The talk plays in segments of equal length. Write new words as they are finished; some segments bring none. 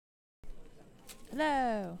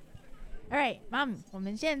Hello. All right, Mom，我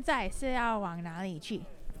们现在是要往哪里去？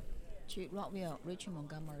去 Rockville Richard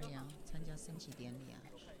Montgomery 啊，参加升旗典礼啊。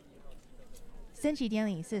升旗典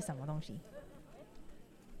礼是什么东西？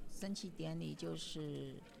升旗典礼就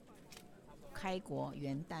是开国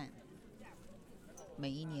元旦，每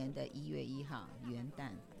一年的1月1号元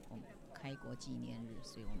旦，我们开国纪念日，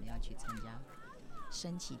所以我们要去参加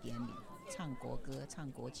升旗典礼，唱国歌，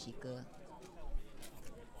唱国旗歌。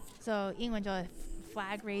So 英文叫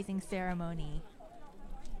flag raising ceremony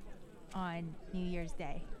on New Year's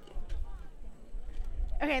Day.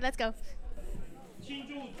 Okay, let's go. 庆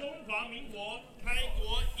祝中华民国开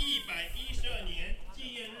国112年纪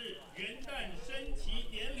念日元旦升旗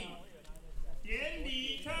典礼，典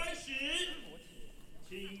礼开始，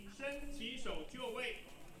请升旗手就位，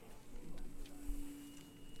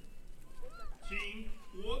请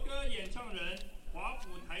国歌演唱人华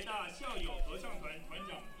府台大校友合唱团团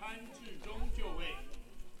长潘志忠就位。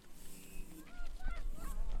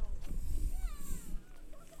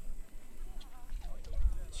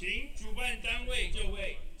请主办单位就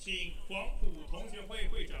位，请黄埔同学会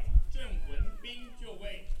会长郑文彬就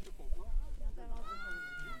位。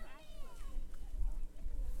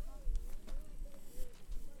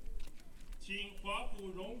请华府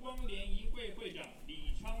荣光联谊会会长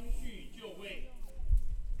李昌旭就位。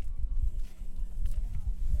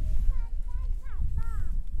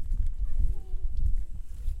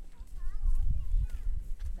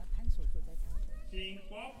请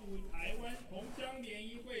华府台湾同乡联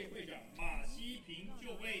谊会会长马西平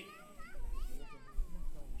就位。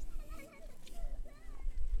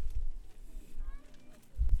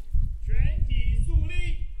全体肃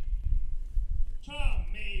立，唱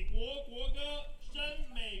美国国歌，升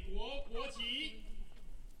美国国旗。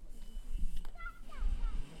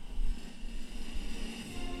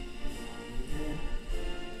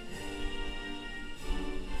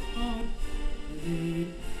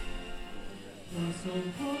So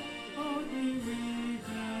hot we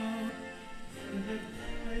without the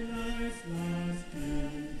highlights last year.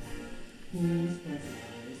 Push the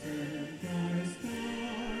skies and bright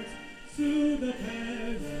stars to the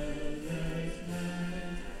perilous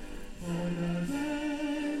night. On the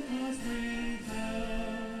land was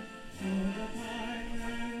without, on the pine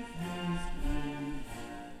and forest ground,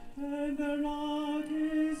 and the rock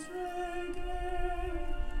is reggae,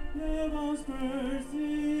 the mouse birds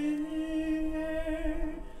in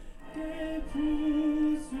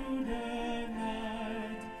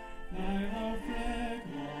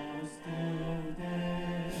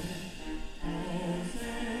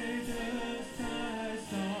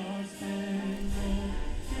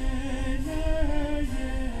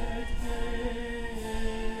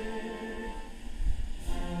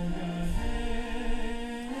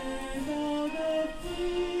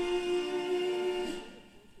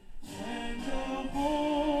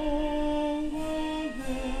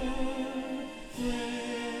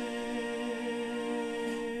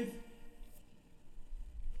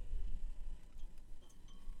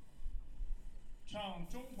唱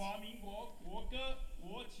中华民国国歌、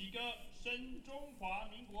国旗歌，升中华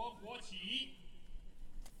民国国旗。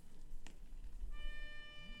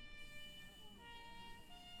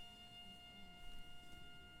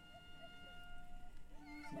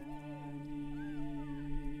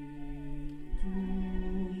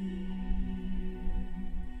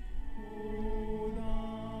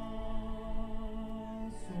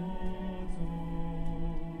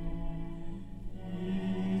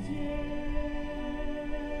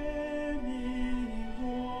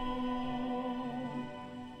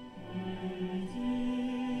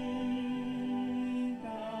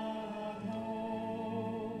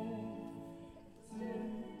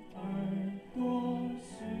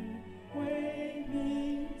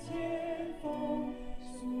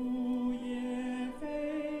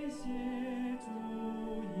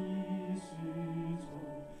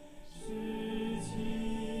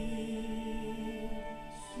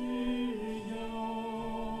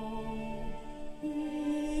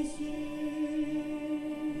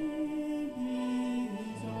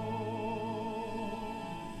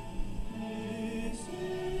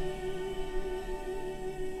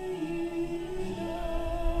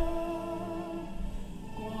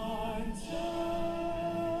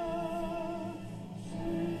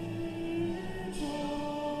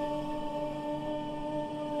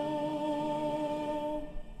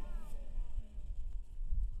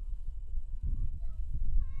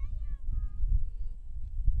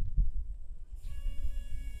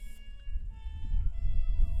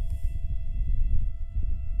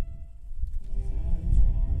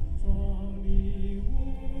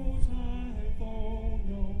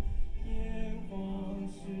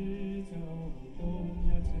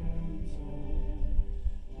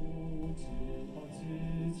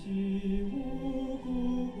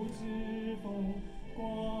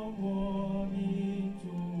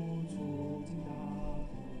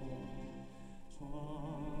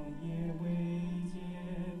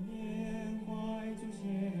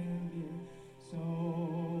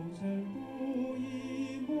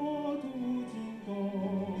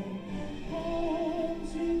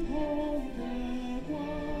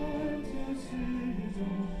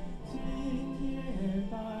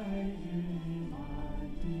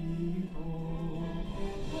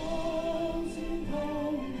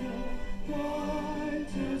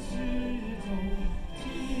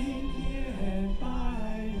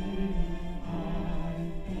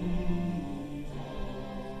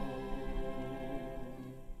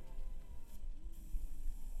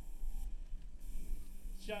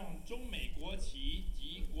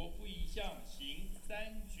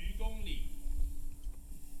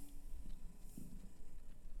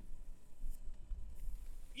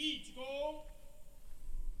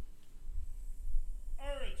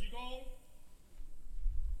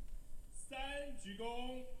鞠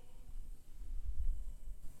躬，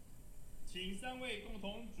请3位共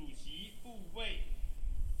同主席复位。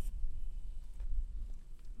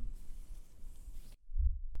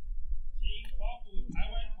请华府台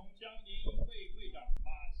湾同乡联谊会会长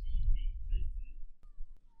马西平致辞。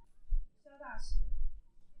萧大使、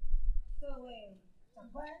各位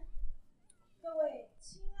长官、各位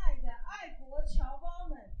亲爱的爱国侨胞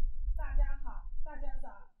们，大家好，大家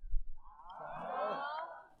早。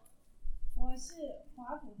我是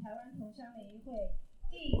华府台湾同乡联谊会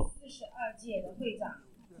第42届的会长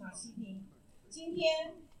马西平。今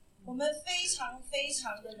天我们非常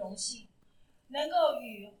的荣幸，能够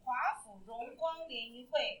与华府荣光联谊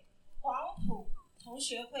会、黄埔同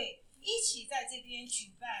学会一起在这边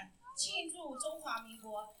举办庆祝中华民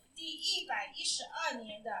国第112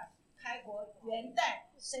年的开国元旦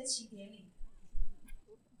升旗典礼。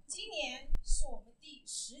今年是我们第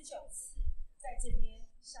19次在这边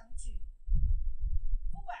相聚。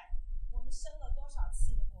不管我们升了多少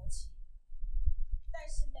次的国旗，但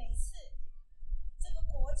是每次这个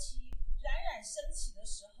国旗冉冉升起的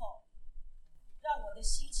时候，让我的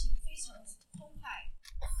心情非常澎湃。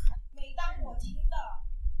每当我听到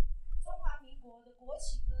中华民国的国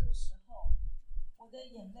旗歌的时候，我的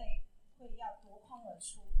眼泪会要夺眶而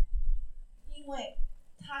出，因为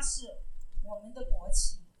它是我们的国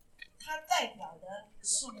旗，它代表的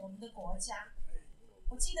是我们的国家。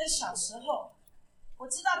我记得小时候，我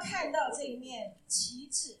知道看到这一面旗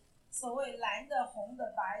帜，所谓蓝的、红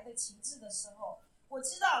的、白的旗帜的时候，我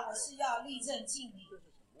知道我是要立正敬礼。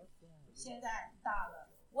现在大了，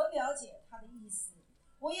我了解它的意思，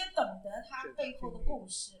我也懂得它背后的故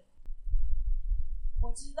事。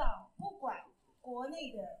我知道不管国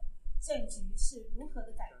内的政局是如何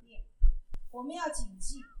的改变，我们要谨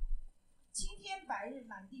记青天白日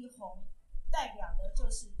满地红，代表的就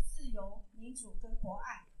是自由、民主跟博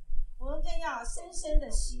爱。我们更要深深的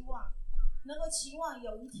希望，能够期望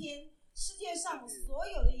有一天，世界上所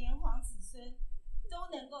有的炎黄子孙都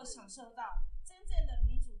能够享受到真正的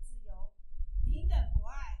民主自由、平等博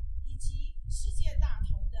爱以及世界大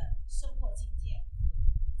同的生活境界。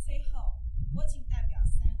最后，我仅代表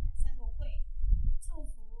三个会，祝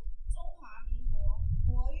福中华民国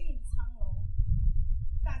国运昌隆，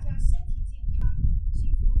大家身体健康，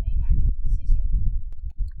幸福美满。谢谢。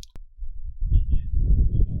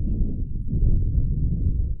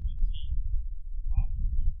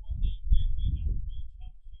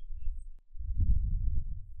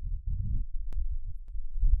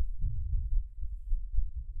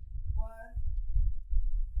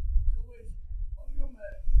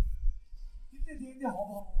天天好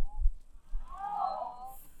不好？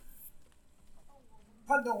好。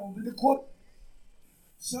看到我们的国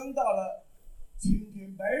升到了青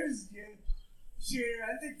天白日之间，显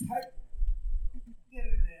然的开变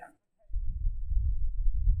了两。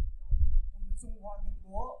我们中华民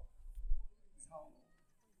国昌隆。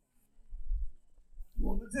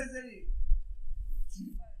我们在这里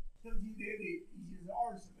举办升旗典礼已经是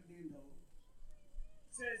20个年头，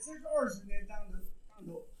在这个20年当中，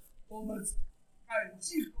我们感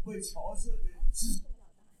激各位侨社的支持，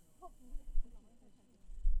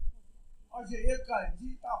而且也感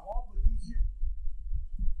激大华府地区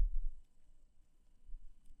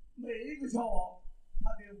每一个侨胞，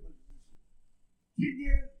他对我们的支持。今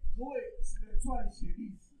天各位是在撰写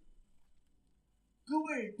历史，各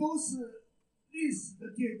位都是历史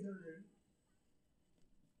的见证人。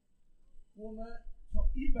我们从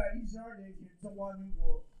112年前中华民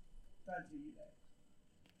国诞生以来，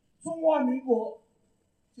中华民国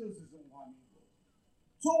就是中华民国，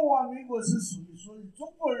中华民国是属于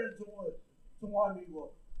中国人中华民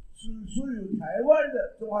国，属于台湾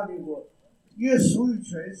的中华民国，也属于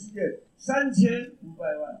全世界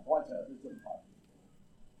3500万华侨的中华民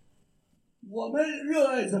国。我们热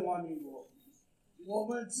爱中华民国，我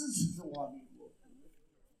们支持中华民国，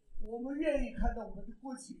我们愿意看到我们的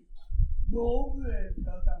国旗永远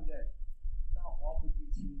飘荡在大华府地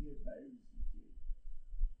青天白日之间。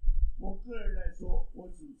我个人来说，我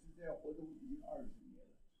主持这样活动已经20年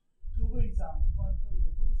了，各位长官各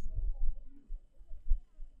位都是好朋友，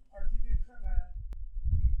而今天看看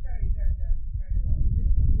一代一代下的该老的也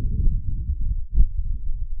老了，就很多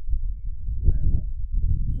人出来了。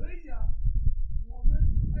所以讲，我们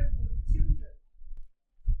爱国的精神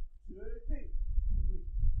绝对不会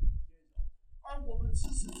减少，而我们支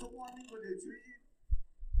持中华民国的决心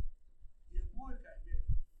也不会改变。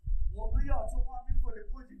我们要中华民国的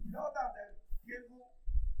国旗飘荡在天空，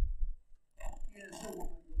也是我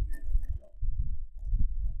们永远的目标。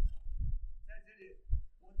在这里，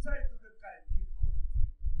我再度的感激各位朋友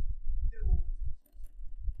对我们的支持，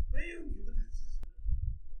没有你们的支持，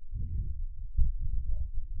我们没有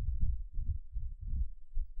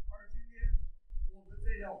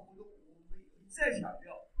再强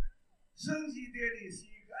调，升旗典礼是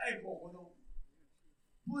一个爱国活动，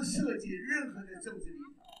不涉及任何的政治立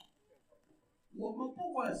场。我们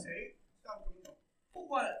不管谁当总统，不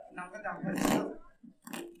管哪个党派执政，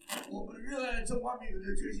我们热爱中华民族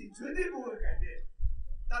的决心绝对不会改变。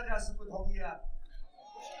大家是不同意啊？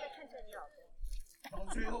到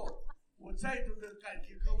最后，我再度的感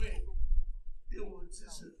谢各位对我支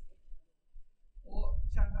持。我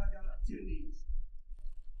向大家敬礼，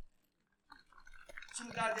祝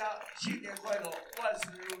大家新年快乐，万事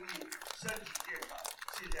如意，身体健康。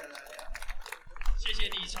谢谢大家。谢谢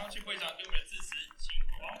李昌旭会长给我们的致辞，请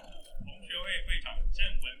黄埔同学会会长郑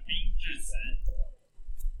文彬致辞。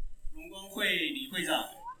荣光会李会长、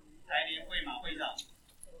台联会马会长、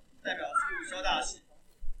代表处肖大使、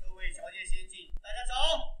各位侨界先进，大家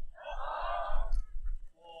早！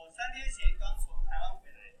我3天前刚从台湾回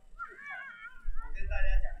来，我跟大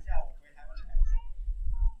家讲一下我回台湾的感受。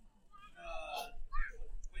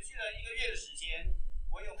回去了1个月的时间，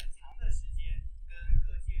我有很长的时间跟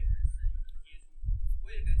各界人士有接触，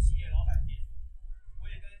我也跟企业老板接触，我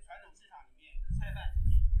也跟传统市场里面的菜贩子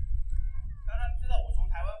接触。当他们知道我从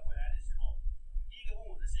台湾回来的时候，第一个问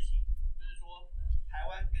我的事情就是说，台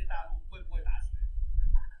湾跟大陆会不会打起来？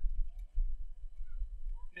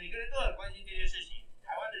每个人都很关心这件事情，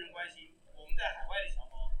台湾的人关心，我们在海外的侨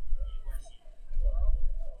胞也关心。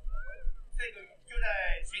这个就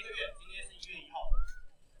在前个月，今天是1月1号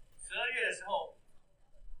，12月的时候，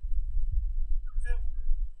政府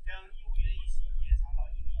将义务役的役期延长到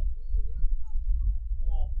1年。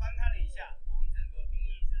我翻看了一下我们整个兵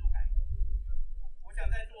役制度改革，我想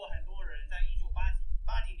在座很多人在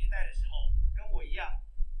1980年代的时候，跟我一样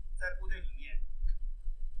在部队里面。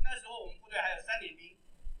那时候我们部队还有3年兵。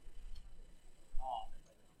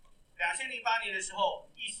2008年的时候，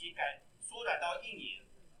役期缩短到1年。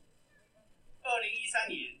2013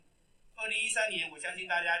年，我相信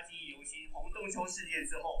大家记忆犹新，洪洞丘事件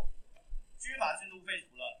之后，军法制度废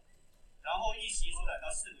除了，然后役期缩短到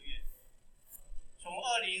4个月。从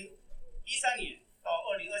2013年到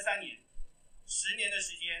2023年，10年的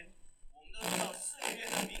时间，我们都知道4个月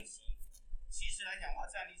的兵期，其实来讲话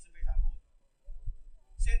战力是非常弱的。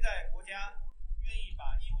现在国家愿意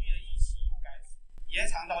把义务役的役期延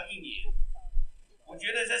长到1年，我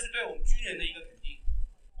觉得这是对我们军人的一个肯定。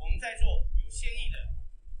我们在座有现役的，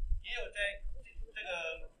也有在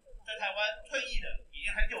台湾退役的，已经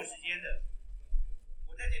很久时间的。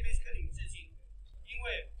我在这边是跟你们致敬，因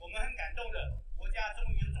为我们很感动的，国家终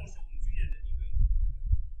于又重视我们军人的地位。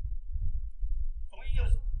从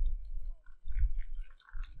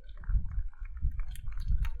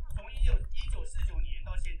1949年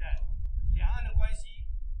到现在，两岸的关系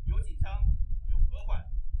有紧张，有和缓，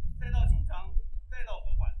再到紧张，再到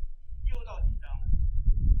和缓，又到紧张。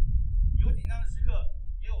有紧张的时刻，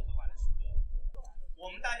也有和缓的时刻。我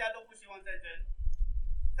们大家都不希望战争，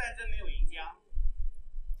战争没有赢家。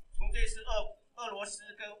从这次俄罗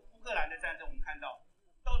斯跟乌克兰的战争，我们看到，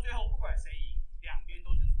到最后不管谁赢，两边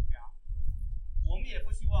都是输家。我们也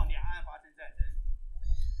不希望两岸发生战争。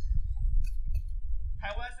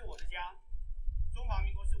台湾是我的家，中华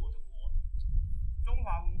民国是我的国，中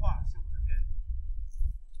华文化是我的根。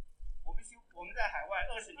我们在海外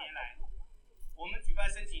20年来，我们举办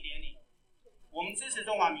升旗典礼，我们支持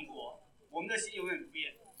中华民国，我们的心永远不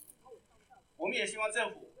变。我们也希望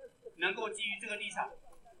政府能够基于这个立场，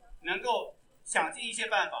能够想尽一切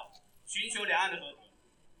办法，寻求两岸的和平。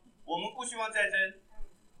我们不希望战争，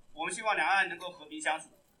我们希望两岸能够和平相处。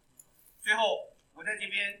最后，我在这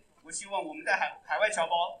边，我希望我们在海外侨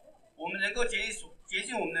胞，我们能够竭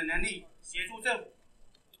尽我们的能力，协助政府，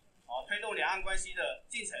推动两岸关系的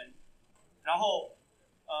进程，然后，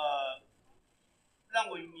让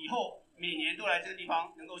我以后每年都来这个地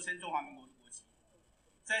方，能够升中华民国的国旗。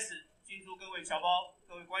在此，敬祝各位侨胞、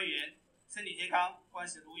各位官员身体健康，万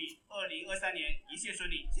事如意，2023年一切顺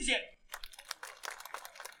利。谢谢。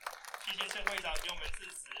谢谢郑会长给我们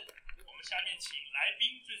致辞。我们下面请来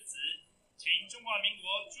宾致辞，请中华民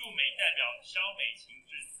国驻美代表萧美琴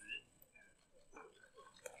致辞。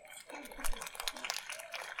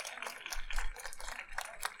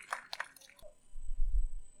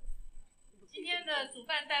今天的主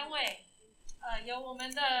办单位，有我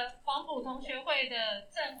们的黄埔同学会的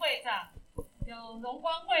郑会长，有荣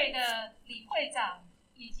光会的李会长，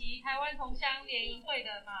以及台湾同乡联谊会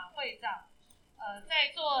的马会长。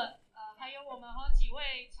在座还有我们好几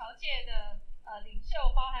位侨界的领袖，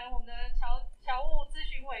包含我们的侨务咨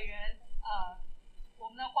询委员，我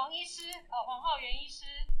们的黄医师，黄浩源医师，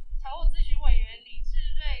侨务咨询委员李志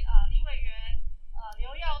瑞李委员，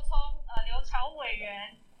刘耀聪刘侨务委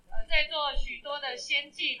员。在座许多的先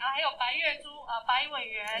进还有白月珠白委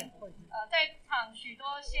员在场许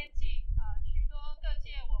多先进许多各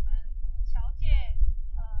界我们侨界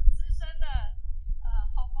资深的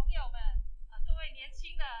好朋友们各位年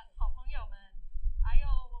轻的好朋友们，还有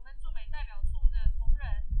我们驻美代表处的同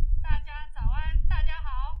仁，大家早安，大家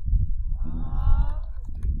好。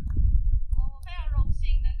我非常荣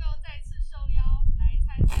幸能够再次受邀来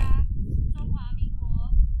参加中华民国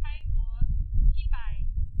开国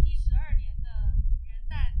112年的元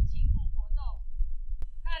旦庆祝活动。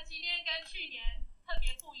那今天跟去年特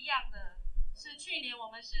别不一样的是，去年我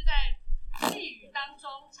们是在细雨当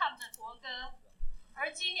中唱着国歌，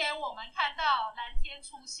而今年我们看到蓝天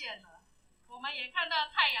出现了，我们也看到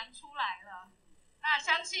太阳出来了。那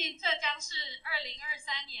相信这将是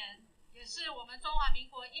2023年，也是我们中华民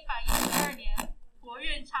国112年国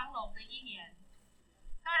运昌隆的一年。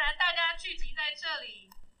当然，大家聚集在这里，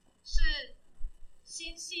是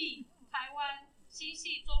心系台湾、心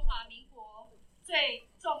系中华民国最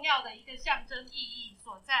重要的一个象征意义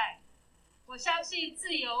所在。我相信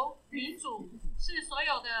自由民主是所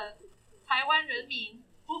有的台湾人民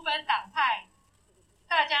不分党派，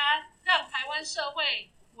大家让台湾社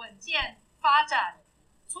会稳健发展，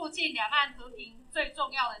促进两岸和平最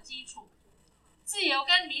重要的基础。自由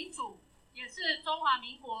跟民主也是中华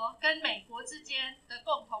民国跟美国之间的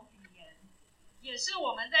共同语言，也是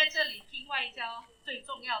我们在这里拼外交最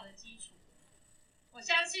重要的基础。我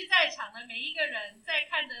相信在场的每一个人在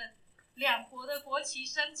看着两国的国旗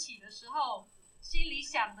升起的时候，心里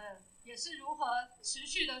想的也是如何持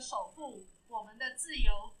续的守护我们的自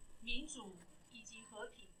由、民主以及和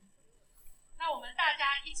平。那我们大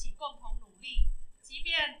家一起共同努力，即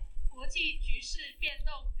便国际局势变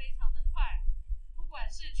动非常的快，不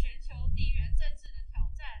管是全球地缘政治的挑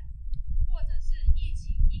战，或者是疫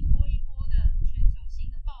情一波一波的全球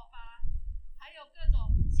性的爆发，还有各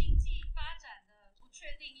种经济发展的不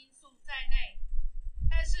确定因素在内，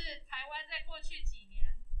但是台湾在过去几年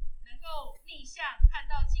能够逆向看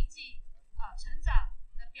到经济成长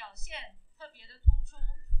的表现特别的突出。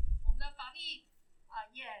我们的防疫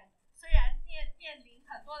也虽然面临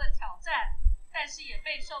很多的挑战，但是也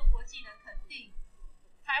备受国际的肯定。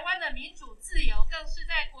台湾的民主自由更是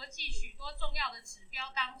在国际许多重要的指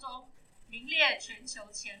标当中名列全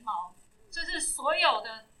球前茅，这是所有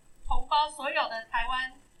的同胞、所有的台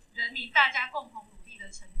湾人民大家共同努力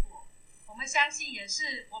的成果。我们相信也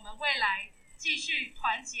是我们未来继续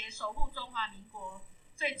团结守护中华民国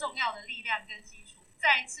最重要的力量跟基础。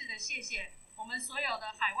再一次的谢谢我们所有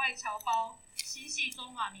的海外侨胞，心系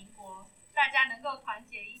中华民国，大家能够团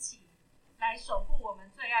结一起来守护我们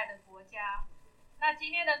最爱的国家。那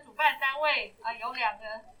今天的主办单位有2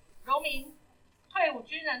个荣民退伍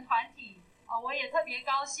军人团体，我也特别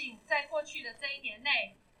高兴，在过去的这一年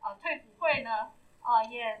内，退辅会呢，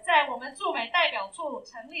也在我们驻美代表处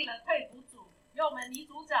成立了退辅组，由我们倪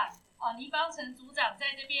组长、倪邦成组长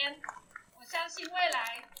在这边。我相信未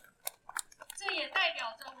来，这也代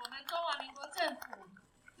表着我们中华民国政府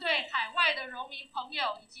对海外的荣民朋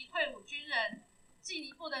友以及退伍军人进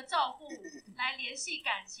一步的照顾，来联系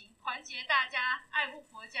感情，团结大家，爱护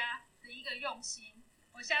国家的一个用心。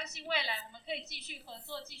我相信未来我们可以继续合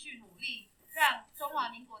作，继续努力，让中华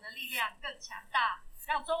民国的力量更强大，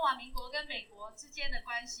让中华民国跟美国之间的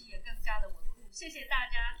关系也更加的稳固。谢谢大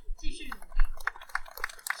家，继续努力。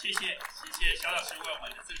谢谢肖老师为我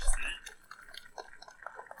们的致辞。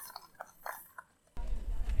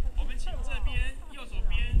我们请这边右手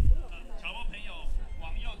边侨胞朋友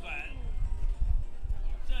往右转，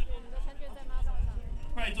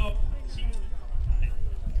快坐，请。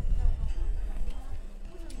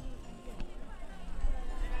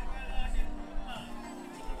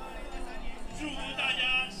祝福大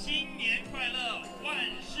家新年快乐，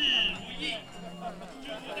万事如意！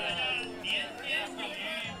祝福大家年年有余，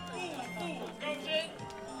步步高升！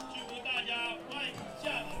祝福大家万象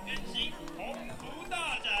更新，鸿福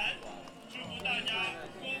大展！祝福大家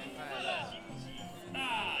恭贺新喜，大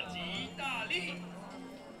吉大利！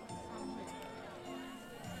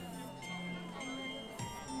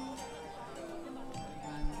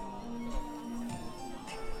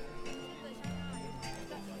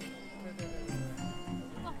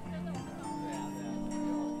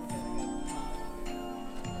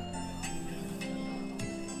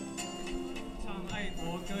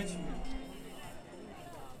歌曲，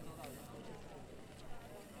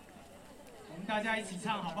我们大家一起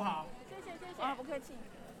唱好不好？谢谢。不客气。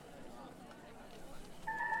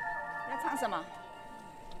要唱什么？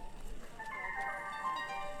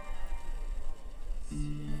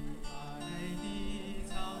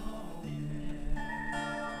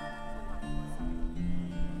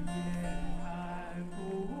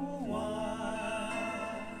不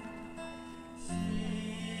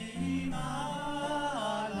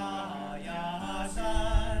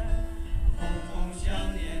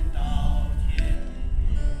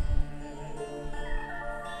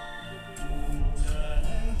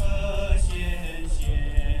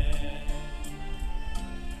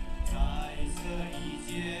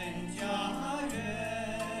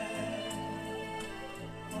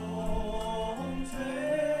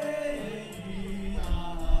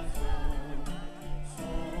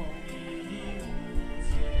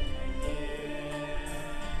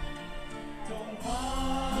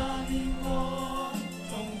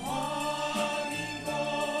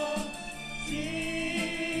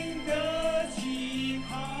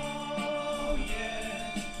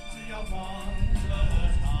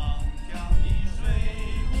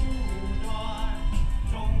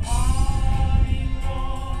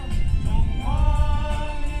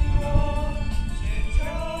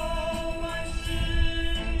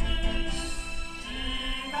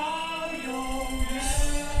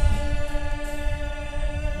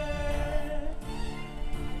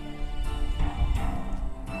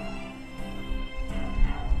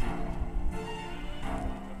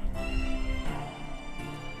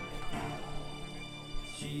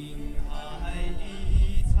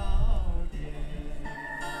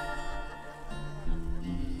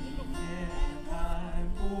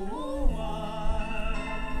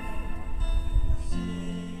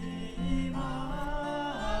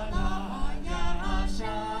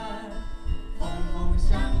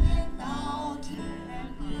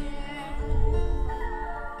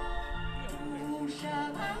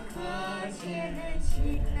和谐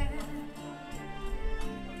情人，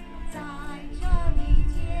在这里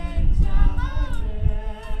见家人。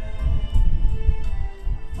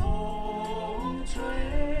风吹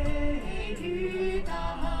雨打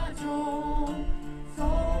中，送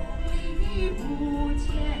礼物千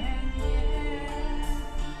年。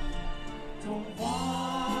中华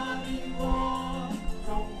民国，中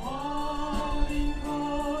华民国，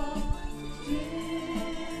经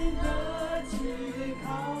得起考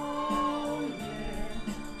验。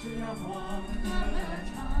只要黄河、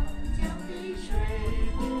长江的水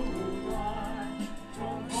不断，中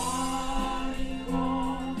华民国，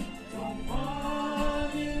中华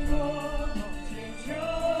民国，千秋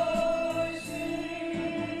心，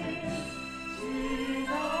直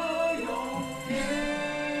到永远。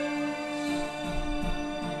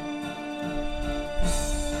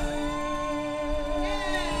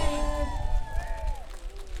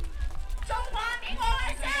中华民国万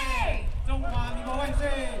岁！中华民国万岁！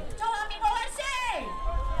中华民国万岁！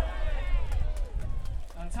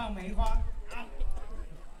唱梅花。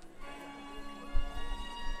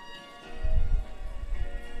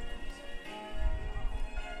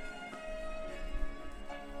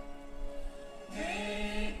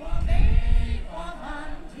梅花梅花满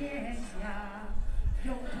天下，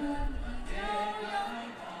有土地就有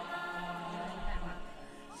花。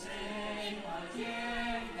梅花坚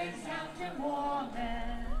韧象征我们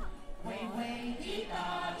巍巍的大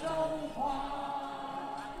中华。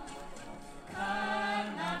看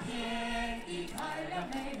那天地开了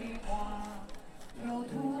梅花，有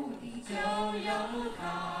土地就有它。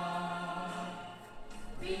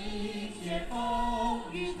冰雪风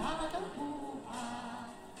雨它都不怕，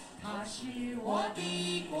它是我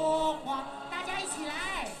的国花。大家一起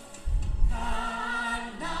来，看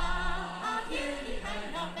那天地开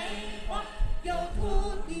了梅花，有土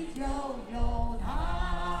地就有它。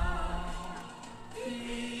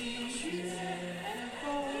冰雪风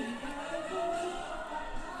雨它都不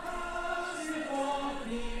怕，它是我的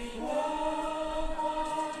国花。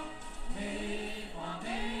梅花梅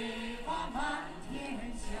花满天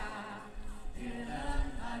下，越冷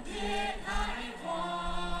它越开花。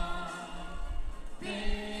梅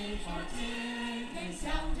花坚韧象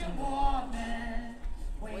征我们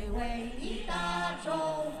巍巍的大中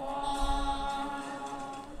华。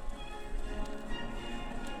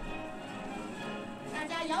大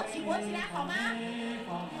家摇起国旗来好吗？梅花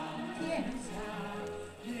满天下，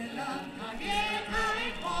越冷它越开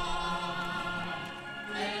花。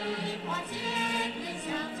梅花坚韧象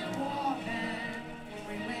征我们巍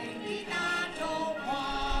巍的大中华。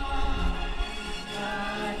看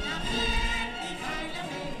那天地开了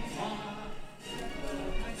梅花，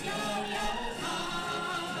它就有它。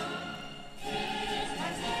梅花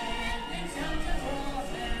坚韧象征我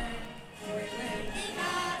们巍巍的大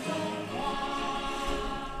中华。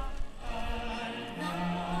看那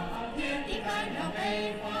天地开了梅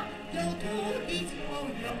花，有土地就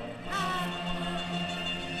有它。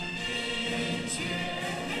冰雪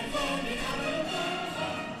风雨它都不怕，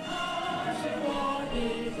它是我的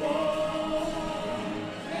国。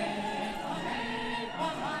梅花梅花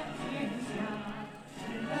满天下，越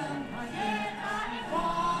冷它越开花。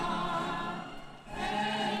梅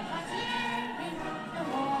花坚韧象征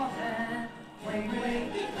我们巍巍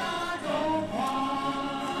的大中华。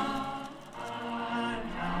看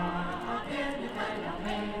那天地开了梅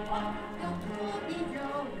花，有土地就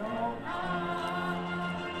有它。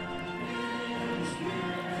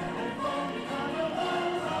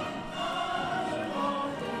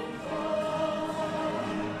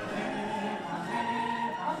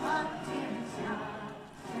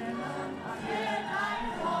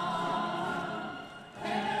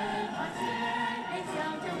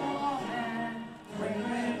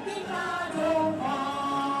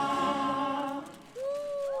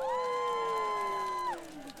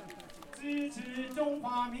支持中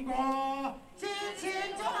华民国，支持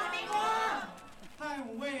中华民国，捍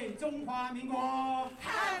卫中华民国，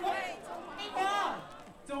捍卫中华民国，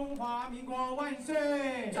中华民国万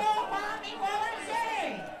岁！中华民国万岁！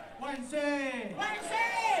万岁！万岁！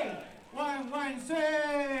万万岁！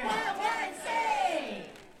万万岁！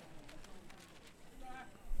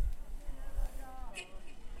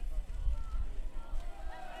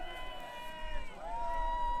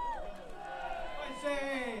万岁！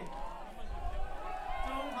中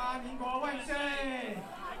华民国万岁！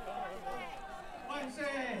万岁！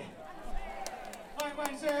万万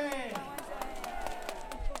岁！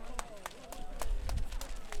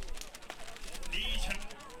李强。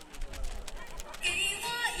给我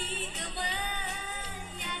一个吻。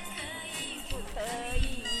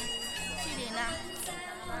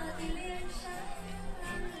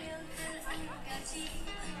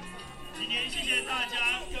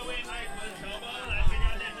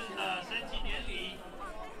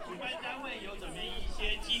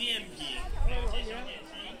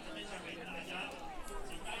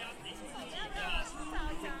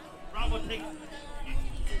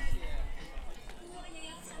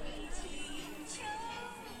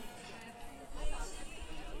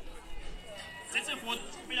这次活动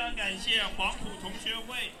非常感谢黄埔同学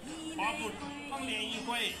会、华埔同联谊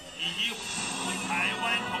会以及台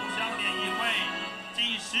湾同乡联谊会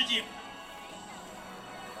近10几，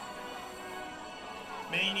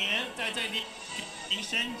每年在这里举行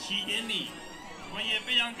升旗典礼。我们也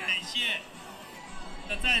非常感谢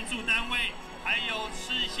的赞助单位，还有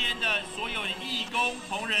事先的所有义工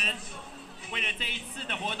同仁，为了这一次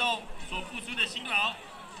的活动所付出的辛劳。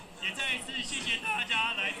也再一次谢谢大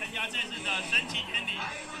家来参加这次的升旗典礼，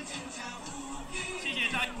谢谢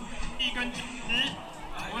大家跟支持，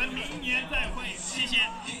我们明年再会，谢谢。